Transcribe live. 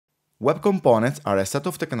Web components are a set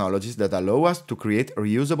of technologies that allow us to create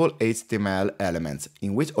reusable HTML elements,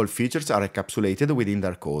 in which all features are encapsulated within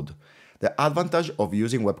their code. The advantage of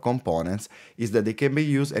using web components is that they can be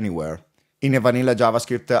used anywhere. In a vanilla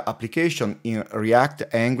JavaScript application, in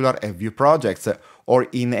React, Angular and Vue projects, or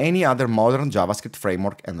in any other modern JavaScript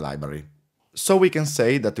framework and library. So we can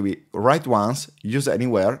say that we write once, use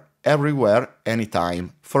anywhere, everywhere,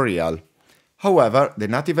 anytime, for real. However, the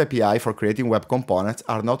native API for creating web components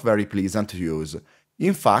are not very pleasant to use.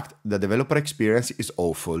 In fact, the developer experience is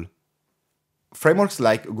awful. Frameworks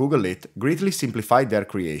like Google It greatly simplify their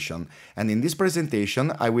creation, and in this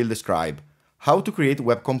presentation I will describe how to create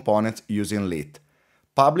web components using Lit,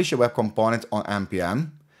 publish a web component on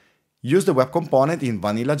npm, use the web component in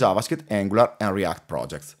vanilla JavaScript, Angular and React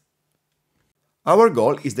projects. Our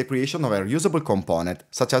goal is the creation of a reusable component,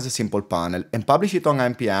 such as a simple panel, and publish it on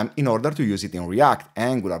npm in order to use it in React,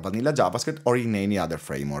 Angular, vanilla JavaScript or in any other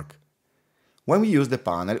framework. When we use the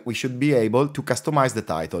panel, we should be able to customize the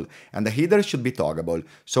title, and the header should be toggable,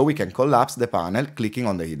 so we can collapse the panel clicking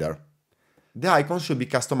on the header. The icon should be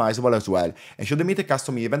customizable as well, and should emit a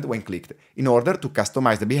custom event when clicked, in order to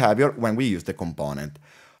customize the behavior when we use the component.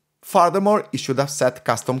 Furthermore, it should have set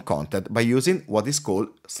custom content by using what is called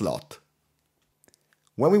slot.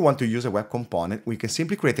 When we want to use a web component, we can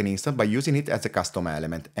simply create an instance by using it as a custom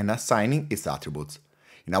element and assigning its attributes.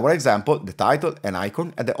 In our example, the title, an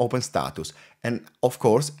icon, and the open status, and of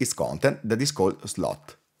course its content that is called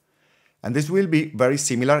slot. And this will be very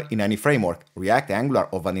similar in any framework, React, Angular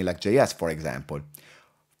or VanillaJS for example.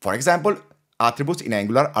 For example, attributes in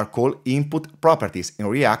Angular are called input properties, in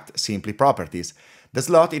React simply properties. The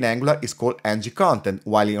slot in Angular is called ngContent,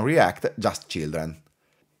 while in React just children.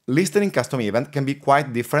 Listing custom event can be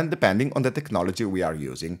quite different depending on the technology we are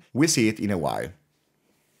using. We'll see it in a while.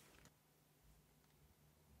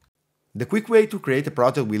 The quick way to create a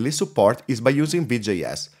project with Lit support is by using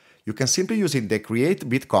Vue.js. You can simply using the create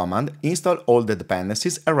Vite command install all the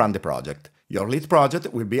dependencies and run the project. Your Lit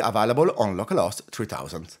project will be available on localhost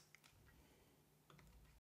 3000.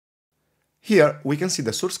 Here we can see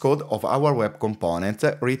the source code of our web component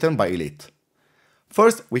written by Lit.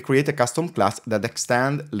 First, we create a custom class that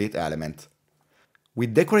extends Lit element. We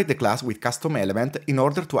decorate the class with custom element in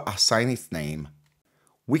order to assign its name.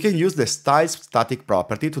 We can use the styles static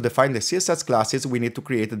property to define the CSS classes we need to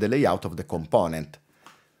create the layout of the component.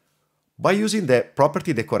 By using the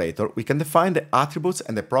property decorator, we can define the attributes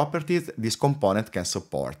and the properties this component can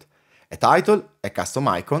support: a title, a custom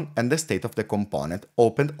icon, and the state of the component,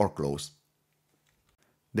 opened or closed.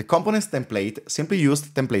 The components template simply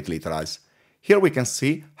used template literals. Here we can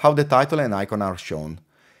see how the title and icon are shown.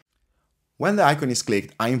 When the icon is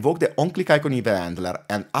clicked, I invoke the onClickIcon event handler,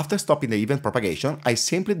 and after stopping the event propagation, I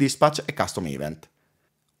simply dispatch a custom event.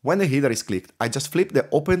 When the header is clicked, I just flip the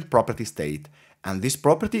opened property state, and this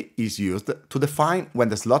property is used to define when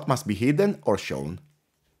the slot must be hidden or shown.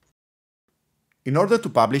 In order to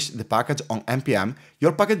publish the package on npm,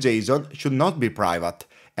 your package.json should not be private,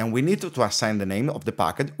 and we need to assign the name of the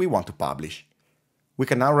package we want to publish. We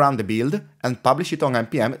can now run the build and publish it on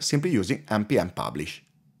npm simply using npm publish.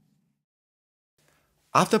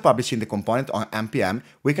 After publishing the component on npm,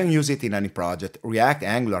 we can use it in any project, React,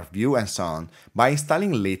 Angular, Vue and so on, by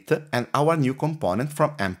installing Lit and our new component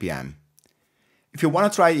from npm. If you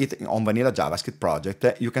want to try it on vanilla JavaScript project,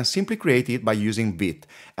 you can simply create it by using Vite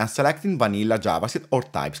and selecting vanilla JavaScript or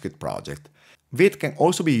TypeScript project. Vite can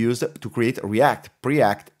also be used to create React,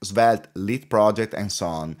 Preact, Svelte, Lit project and so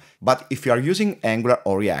on. But if you are using Angular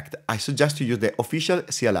or React, I suggest to use the official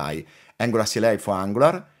CLI, Angular CLI for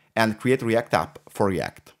Angular, and create React app for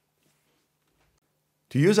React.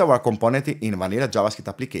 To use our component in vanilla JavaScript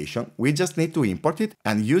application, we just need to import it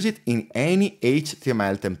and use it in any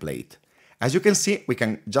HTML template. As you can see, we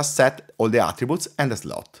can just set all the attributes and the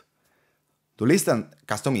slot. To listen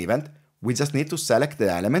custom event, we just need to select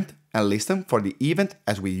the element and listen for the event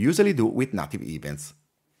as we usually do with native events.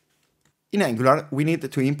 In Angular, we need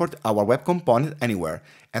to import our web component anywhere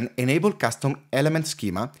and enable custom element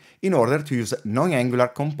schema in order to use non-Angular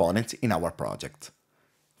components in our project.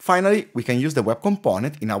 Finally, we can use the web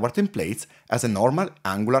component in our templates as a normal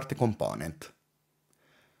Angular component.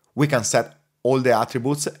 We can set all the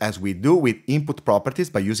attributes as we do with input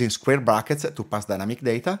properties by using square brackets to pass dynamic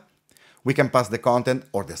data. We can pass the content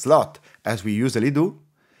or the slot as we usually do,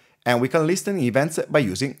 and we can listen events by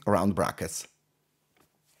using round brackets.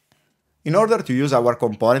 In order to use our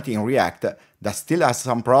component in React that still has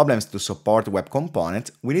some problems to support web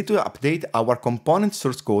components, we need to update our component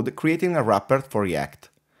source code creating a wrapper for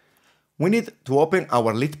React. We need to open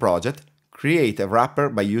our Lit project, create a wrapper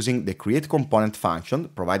by using the create component function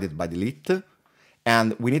provided by the Lit,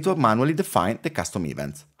 and we need to manually define the custom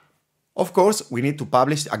events. Of course, we need to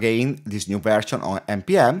publish again this new version on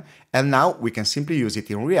npm, and now we can simply use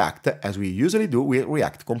it in React as we usually do with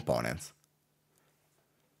React components.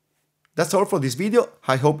 That's all for this video.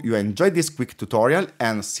 I hope you enjoyed this quick tutorial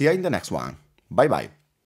and see you in the next one. Bye bye.